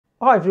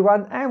Hi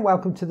everyone and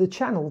welcome to the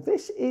channel.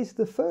 This is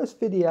the first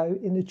video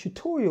in the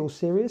tutorial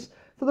series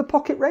for the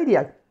Pocket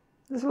Radio,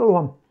 this little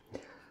one.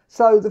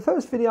 So the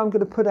first video I'm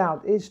going to put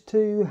out is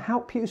to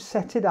help you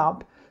set it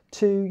up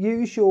to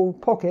use your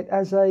Pocket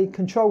as a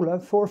controller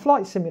for a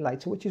flight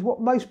simulator, which is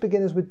what most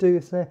beginners would do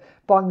if they're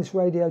buying this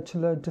radio to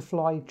learn to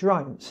fly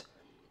drones.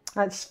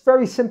 It's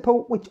very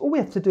simple. All we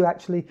have to do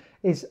actually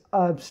is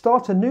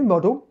start a new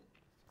model,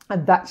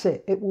 and that's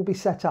it. It will be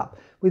set up.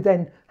 We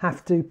then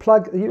have to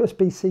plug the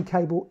USB-C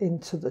cable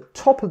into the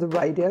top of the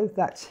radio,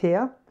 that's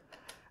here,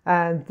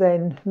 and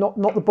then not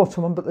the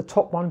bottom one but the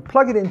top one,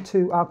 plug it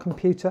into our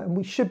computer and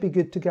we should be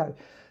good to go.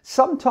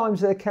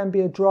 Sometimes there can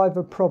be a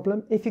driver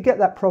problem. If you get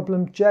that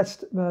problem,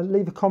 just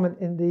leave a comment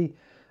in the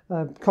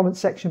comment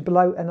section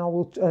below and I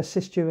will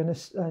assist you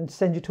and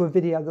send you to a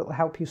video that will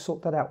help you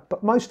sort that out.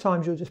 But most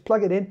times you'll just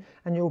plug it in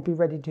and you'll be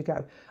ready to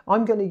go.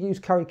 I'm going to use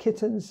Curry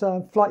Kittens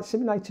flight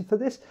simulator for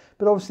this,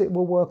 but obviously it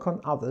will work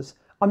on others.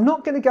 I'm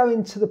not going to go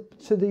into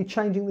the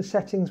changing the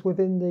settings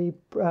within the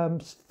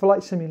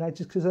flight simulators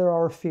because there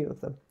are a few of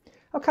them.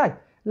 Okay,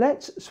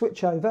 let's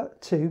switch over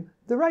to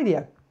the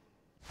radio.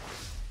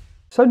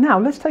 So now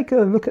let's take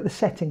a look at the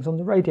settings on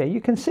the radio. You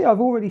can see I've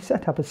already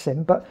set up a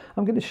sim, but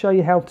I'm going to show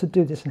you how to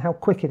do this and how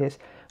quick it is.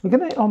 We're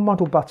going to hit on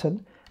model button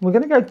and we're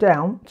going to go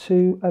down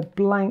to a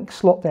blank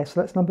slot there, so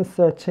that's number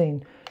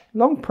 13.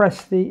 Long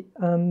press the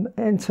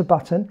enter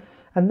button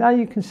and now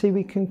you can see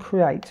we can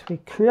create. We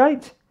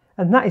create,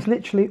 and that is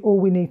literally all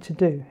we need to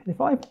do.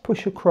 If I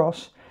push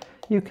across,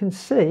 you can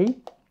see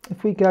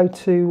if we go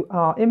to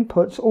our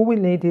inputs, all we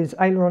need is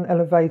aileron,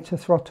 elevator,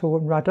 throttle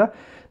and rudder.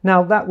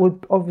 Now that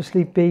would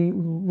obviously be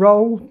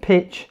roll,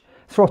 pitch,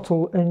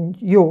 throttle and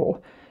yaw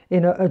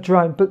in a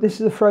drone, but this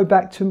is a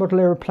throwback to model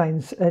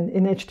aeroplanes, and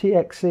in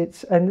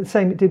EdgeTX and the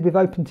same it did with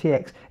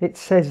OpenTX, it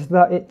says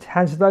that it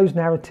has those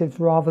narratives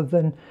rather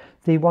than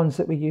the ones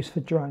that we use for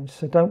drones,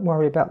 so don't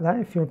worry about that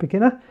if you're a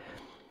beginner.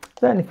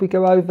 Then if we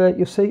go over,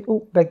 you'll see,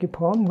 oh, beg your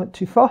pardon, went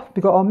too far,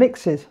 we've got our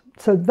mixes,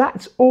 so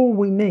that's all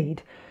we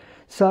need.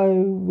 So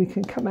we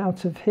can come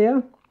out of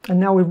here and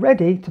now we're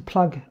ready to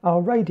plug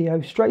our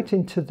radio straight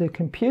into the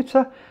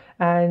computer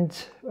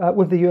and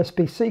with the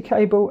USB-C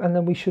cable, and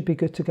then we should be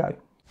good to go.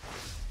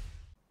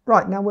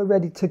 Right, now we're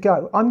ready to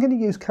go. I'm going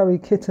to use Curry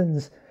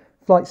Kittens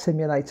flight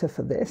simulator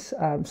for this,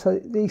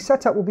 so the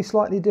setup will be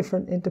slightly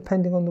different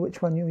depending on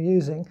which one you're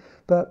using,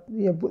 but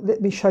yeah,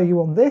 let me show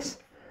you on this.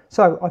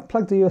 So I've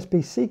plugged the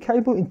USB-C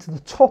cable into the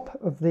top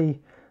of the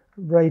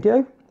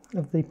radio,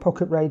 of the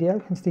Pocket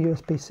Radio, into the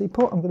USB-C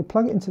port. I'm going to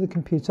plug it into the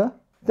computer.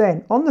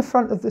 Then on the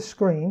front of the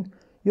screen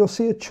you'll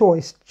see a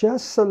choice,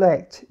 just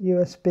select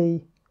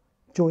USB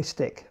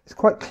joystick. It's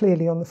quite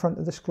clearly on the front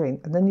of the screen,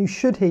 and then you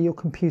should hear your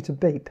computer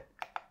beep.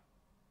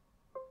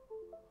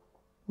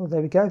 Well,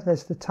 there we go,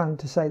 there's the tone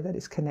to say that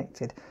it's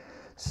connected.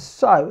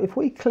 So if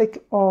we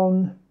click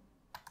on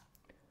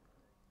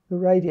the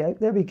radio,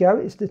 there we go,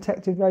 it's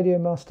detected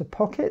RadioMaster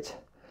Pocket,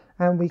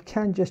 and we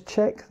can just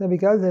check, there we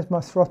go, there's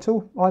my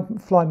throttle, I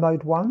fly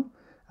mode 1,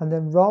 and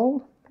then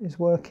roll is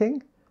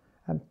working,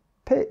 and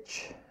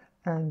pitch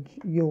and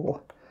yaw.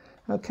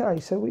 Okay,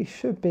 so we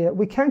should be,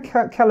 we can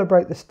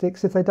calibrate the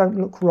sticks if they don't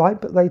look right,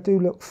 but they do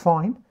look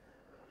fine.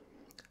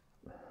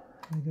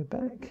 Let me go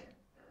back,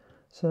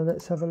 so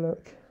let's have a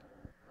look,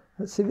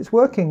 let's see if it's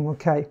working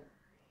okay.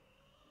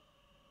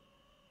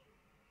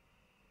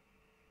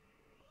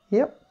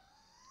 Yep,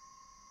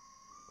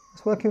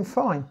 it's working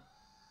fine.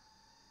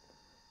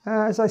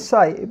 As I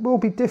say, it will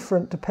be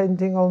different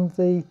depending on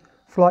the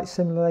flight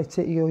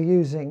simulator you're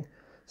using.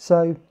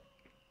 So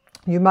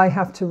you may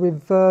have to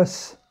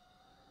reverse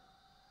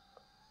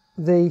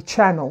the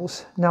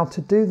channels. Now to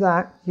do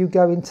that, you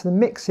go into the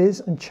mixes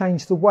and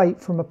change the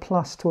weight from a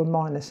plus to a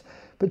minus.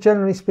 But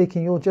generally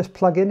speaking, you'll just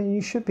plug in and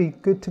you should be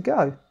good to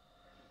go.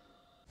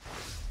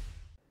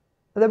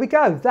 There we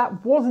go.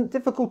 That wasn't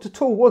difficult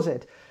at all, was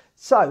it?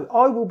 So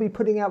I will be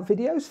putting out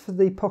videos for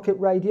the Pocket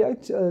Radio,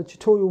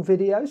 tutorial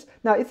videos.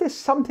 Now, if there's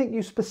something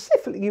you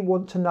specifically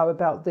want to know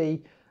about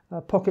the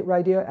Pocket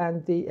Radio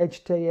and the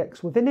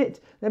EdgeTX within it,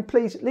 then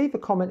please leave a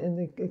comment in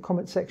the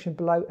comment section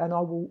below and I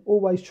will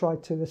always try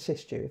to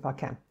assist you if I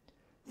can.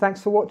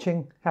 Thanks for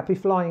watching. Happy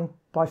flying.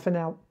 Bye for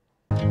now.